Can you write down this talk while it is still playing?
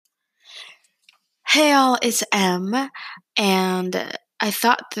Hey all, it's M, and I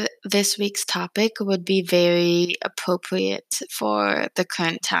thought that this week's topic would be very appropriate for the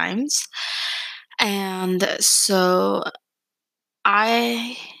current times. And so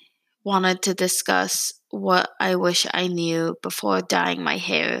I wanted to discuss what I wish I knew before dyeing my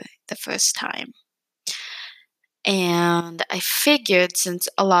hair the first time. And I figured since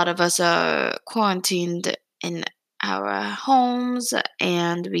a lot of us are quarantined in our homes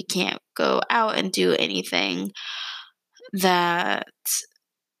and we can't go out and do anything, that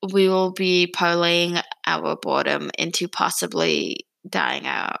we will be parlaying our boredom into possibly dyeing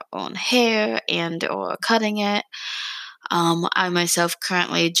our own hair and or cutting it. I myself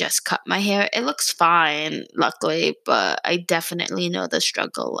currently just cut my hair. It looks fine, luckily, but I definitely know the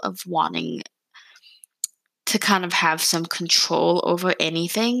struggle of wanting to kind of have some control over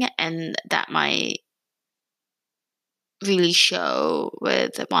anything, and that might really show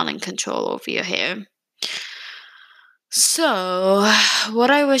with wanting control over your hair. So, what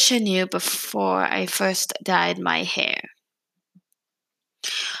I wish I knew before I first dyed my hair.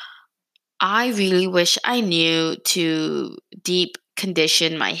 I really wish I knew to deep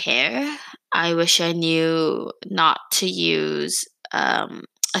condition my hair. I wish I knew not to use a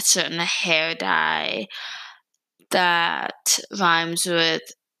certain hair dye that rhymes with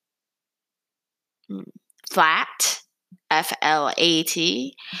flat, FLAT.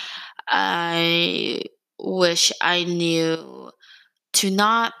 I wish I knew to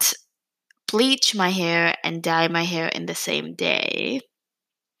not bleach my hair and dye my hair in the same day.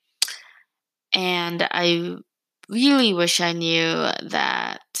 And I really wish I knew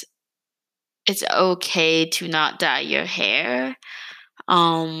that it's okay to not dye your hair.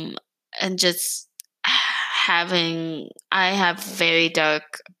 And just I have very dark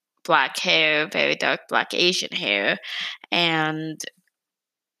black hair, very dark black Asian hair, and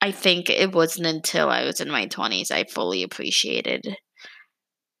I think it wasn't until I was in my 20s I fully appreciated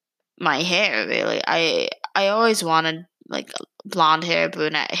my hair, really. I always wanted like blonde hair,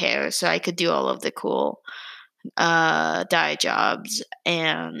 brunette hair, so I could do all of the cool dye jobs,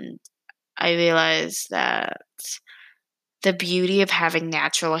 and I realized that the beauty of having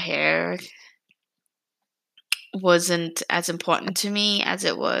natural hair wasn't as important to me as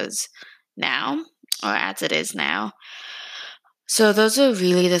it was now, or as it is now. So those are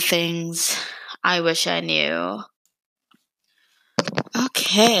really the things I wish I knew.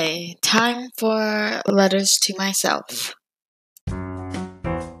 Okay, time for letters to myself.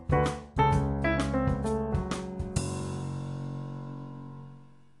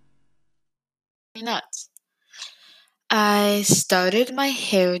 Nuts. I started my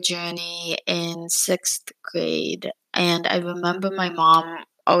hair journey in sixth grade, and I remember my mom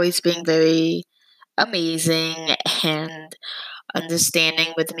always being very amazing and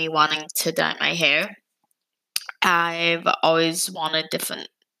understanding with me wanting to dye my hair. I've always wanted different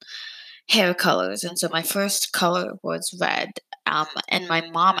hair colors, and so my first color was red. And my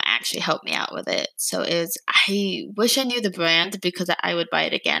mom actually helped me out with it. So I wish I knew the brand because I would buy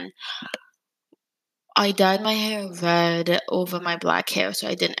it again. I dyed my hair red over my black hair, so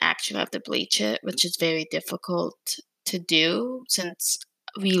I didn't actually have to bleach it, which is very difficult to do since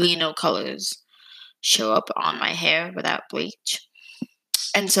really no colors show up on my hair without bleach.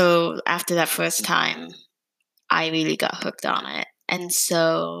 And so after that first time, I really got hooked on it. And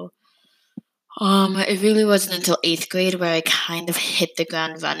so it really wasn't until eighth grade where I kind of hit the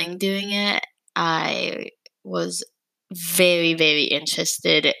ground running doing it. I was very, very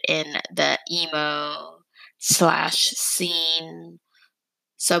interested in the emo slash scene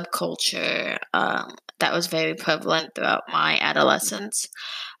subculture that was very prevalent throughout my adolescence.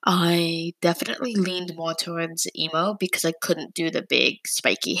 I definitely leaned more towards emo because I couldn't do the big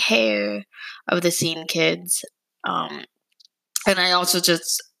spiky hair of the scene kids. And I also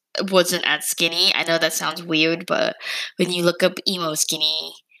just wasn't as skinny. I know that sounds weird, but when you look up emo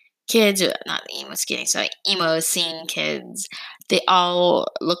skinny kids, or not emo skinny, sorry, emo scene kids, they all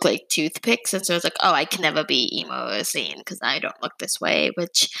look like toothpicks. And so it's like, oh, I can never be emo or scene because I don't look this way,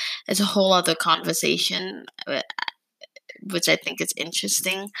 which is a whole other conversation, which I think is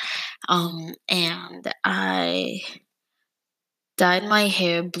interesting. And I dyed my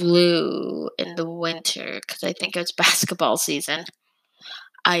hair blue in the winter because I think it was basketball season.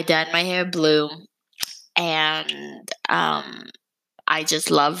 I dyed my hair blue, and I just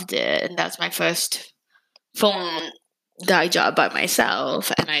loved it. And that's my first full dye job by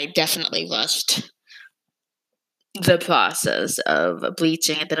myself. And I definitely rushed the process of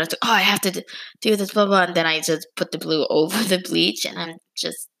bleaching. And then I was like, oh, I have to do this, blah, blah. And then I just put the blue over the bleach. And I'm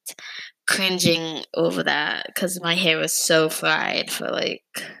just cringing over that because my hair was so fried for like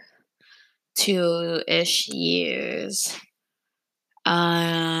 2-ish years.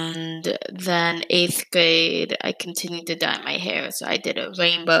 And then 8th grade, I continued to dye my hair. So I did a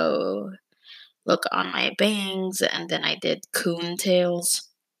rainbow look on my bangs, and then I did coon tails.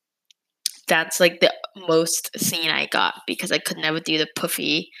 That's like the most scene I got because I could never do the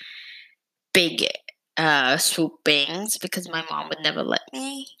puffy, big swoop bangs because my mom would never let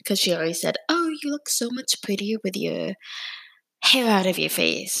me because she always said, "Oh, you look so much prettier with your hair out of your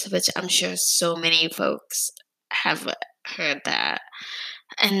face," which I'm sure so many folks have heard that.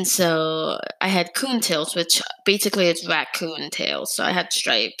 And so I had coon tails, which basically is raccoon tails. So I had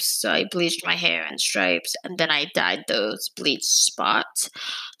stripes. So I bleached my hair in stripes, and then I dyed those bleached spots.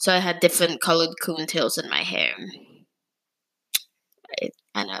 So I had different colored coon tails in my hair.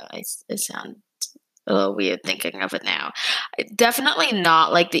 I know it sounds a little weird thinking of it now. Definitely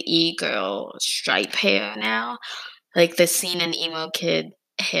not like the e-girl stripe hair now. Like the scene and emo kid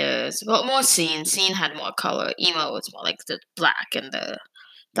hairs. Well, more scene. Scene had more color. Emo was more like the black and the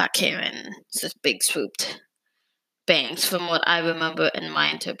black hair and just big swooped bangs. From what I remember in my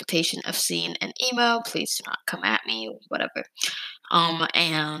interpretation of scene and emo, please do not come at me, whatever.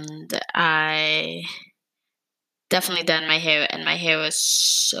 And I definitely dyed my hair, and my hair was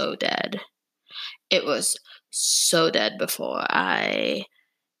so dead. It was so dead before I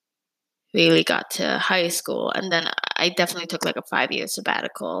really got to high school, and then I definitely took like a 5-year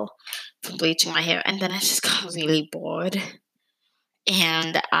sabbatical from bleaching my hair, and then I just got really bored,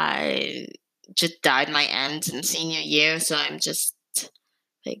 and I just dyed my ends in senior year, so I'm just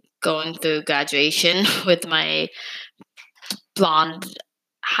like going through graduation with my blonde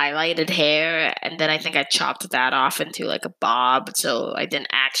highlighted hair, and then I think I chopped that off into like a bob, so I didn't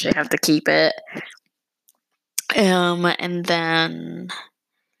actually have to keep it. And then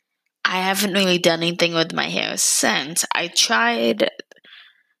I haven't really done anything with my hair since. I tried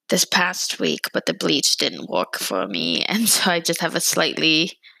this past week, but the bleach didn't work for me, and so I just have a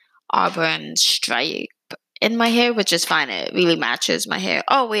slightly auburn stripe in my hair, which is fine. It really matches my hair.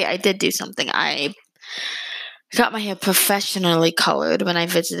 Oh wait, I did do something. I got my hair professionally colored when I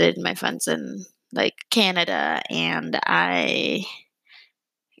visited my friends in like Canada, and I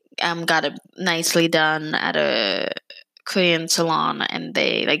got it nicely done at a Korean salon, and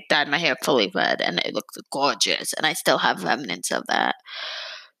they like dyed my hair fully red, and it looked gorgeous, and I still have remnants of that.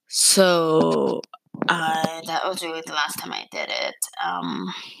 So that was really the last time I did it.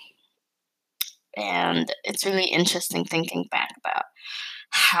 And it's really interesting thinking back about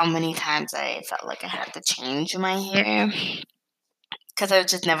how many times I felt like I had to change my hair because I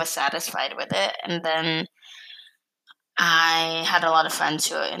was just never satisfied with it. And then I had a lot of friends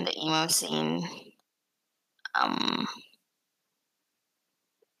who are in the emo scene, um,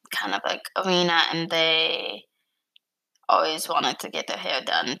 kind of like arena, and they always wanted to get their hair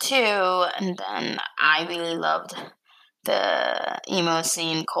done too. And then I really loved the emo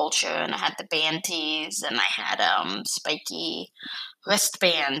scene culture, and I had the banties, and I had spiky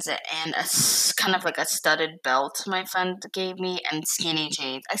wristbands and kind of like a studded belt my friend gave me, and skinny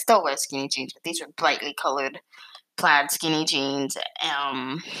jeans. I still wear skinny jeans, but these were brightly colored plaid skinny jeans.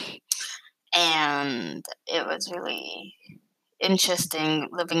 And it was really interesting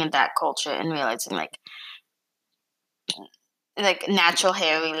living in that culture and realizing like natural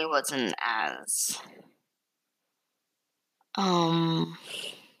hair really wasn't as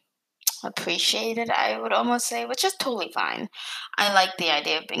appreciated, I would almost say, which is totally fine. I like the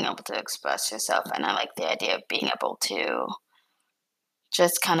idea of being able to express yourself, and I like the idea of being able to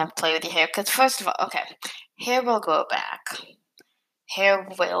just kind of play with your hair. Because first of all, okay, hair will grow back. Hair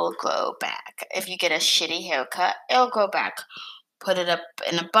will grow back. If you get a shitty haircut, it'll grow back. Put it up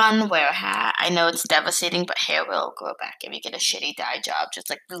in a bun, wear a hat. I know it's devastating, but hair will grow back. If you get a shitty dye job, just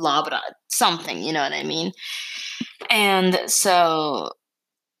like lob it on something, you know what I mean? And so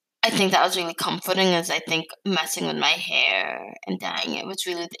I think that was really comforting, as I think messing with my hair and dyeing it was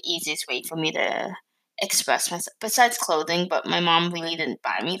really the easiest way for me to express myself, besides clothing, but my mom really didn't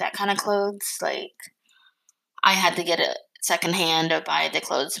buy me that kind of clothes. Like, I had to get it secondhand or buy the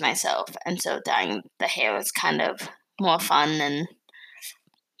clothes myself, and so dyeing the hair was kind of more fun, and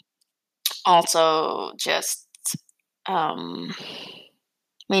also just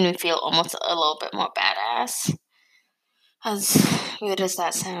made me feel almost a little bit more badass, as weird as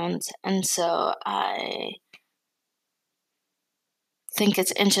that sounds. And so I think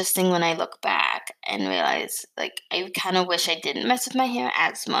it's interesting when I look back and realize, like, I kind of wish I didn't mess with my hair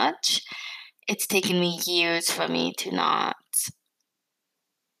as much. It's taken me years for me to not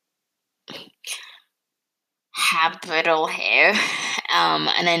have brittle hair.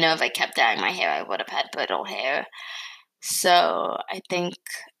 And I know if I kept dyeing my hair, I would have had brittle hair. So I think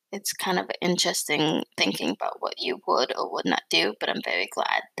it's kind of interesting thinking about what you would or would not do, but I'm very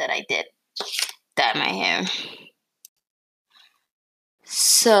glad that I did dye my hair.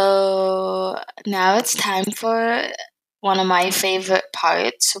 So now it's time for one of my favorite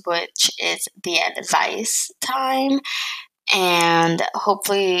parts, which is the advice time. And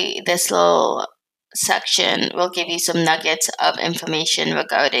hopefully, this little section will give you some nuggets of information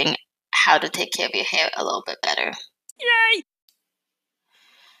regarding how to take care of your hair a little bit better. Yay!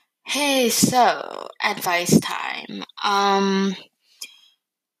 Hey, so advice time.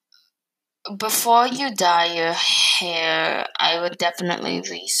 Before you dye your hair, I would definitely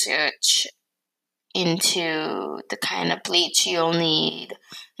research into the kind of bleach you'll need,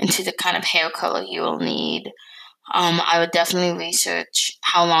 into the kind of hair color you'll need. I would definitely research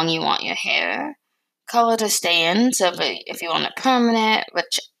how long you want your hair color to stay in. So if you want it permanent,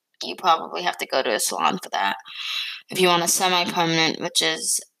 which you probably have to go to a salon for that. If you want a semi-permanent, which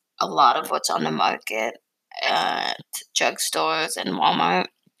is a lot of what's on the market at drugstores and Walmart.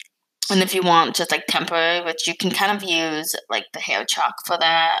 And if you want just like temporary, which you can kind of use like the hair chalk for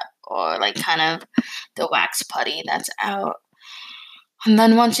that, or like kind of the wax putty that's out. And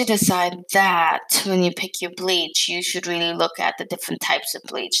then once you decide that, when you pick your bleach, you should really look at the different types of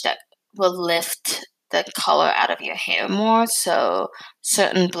bleach that will lift the color out of your hair more. So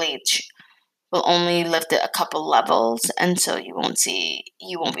certain bleach will only lift it a couple levels, and so you won't be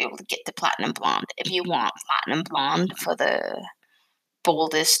able to get the platinum blonde. If you want platinum blonde for the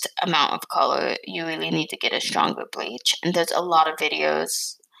boldest amount of color, you really need to get a stronger bleach. And there's a lot of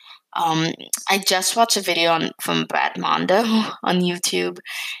videos. I just watched a video from Brad Mondo on YouTube,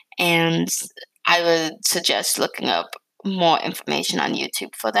 and I would suggest looking up more information on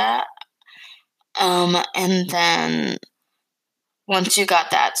YouTube for that. And then once you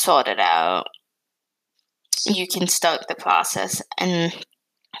got that sorted out, you can start the process. And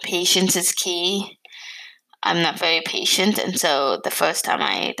patience is key. I'm not very patient, and so the first time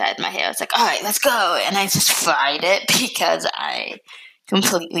I dyed my hair, I was like, all right, let's go. And I just fried it because I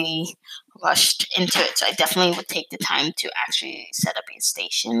completely rushed into it. So I definitely would take the time to actually set up a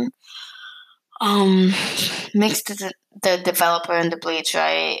station. Mix the developer and the bleach,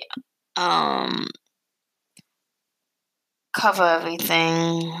 right? Cover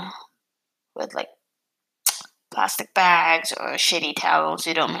everything with like plastic bags or shitty towels.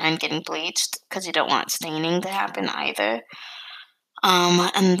 You don't mind getting bleached because you don't want staining to happen either.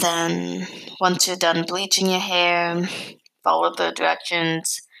 And then once you're done bleaching your hair, follow the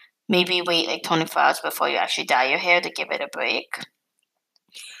directions. Maybe wait like 24 hours before you actually dye your hair to give it a break.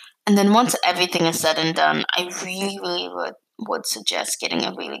 And then once everything is said and done, I really, really would suggest getting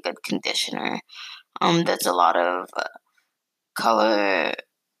a really good conditioner. There's a lot of color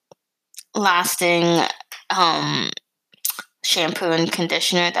lasting shampoo and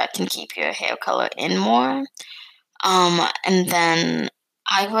conditioner that can keep your hair color in more. And then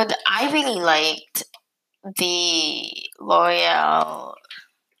I really liked the L'Oreal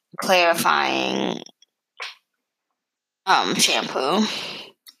clarifying shampoo.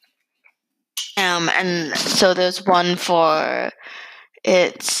 And so there's one for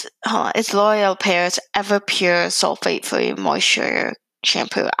it's L'Oreal Paris Everpure Sulfate Free Moisture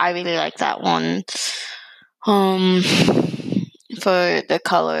Shampoo. I really like that one. For the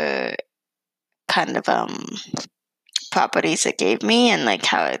color kind of properties it gave me, and like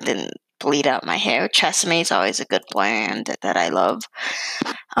how it didn't bleed out my hair. Tresemme is always a good brand that I love.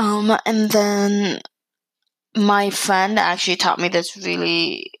 And then my friend actually taught me this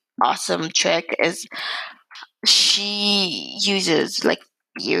really awesome trick. Is she uses like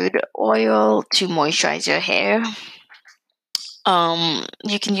beard oil to moisturize your hair.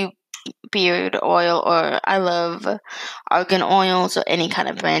 You can use beard oil, or I love argan oil, so any kind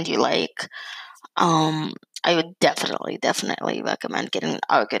of brand you like. I would definitely recommend getting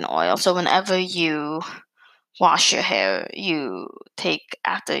argan oil. So whenever you wash your hair, you take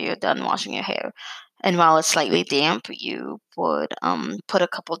after you're done washing your hair, and while it's slightly damp, you would put a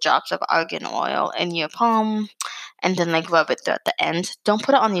couple drops of argan oil in your palm, and then like rub it at the end. Don't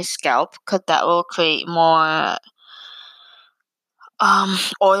put it on your scalp because that will create more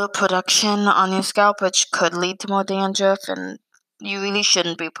oil production on your scalp, which could lead to more dandruff, and you really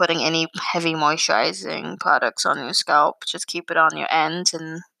shouldn't be putting any heavy moisturizing products on your scalp. Just keep it on your ends,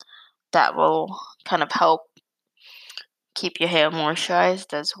 and that will kind of help keep your hair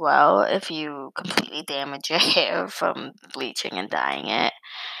moisturized as well if you completely damage your hair from bleaching and dyeing it.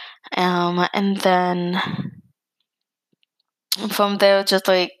 And then from there, just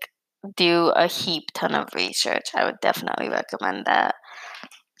like do a heap ton of research. I would definitely recommend that.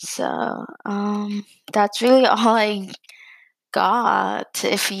 So, that's really all I forgot.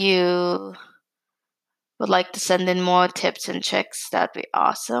 If you would like to send in more tips and tricks, that'd be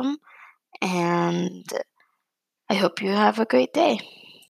awesome. And I hope you have a great day.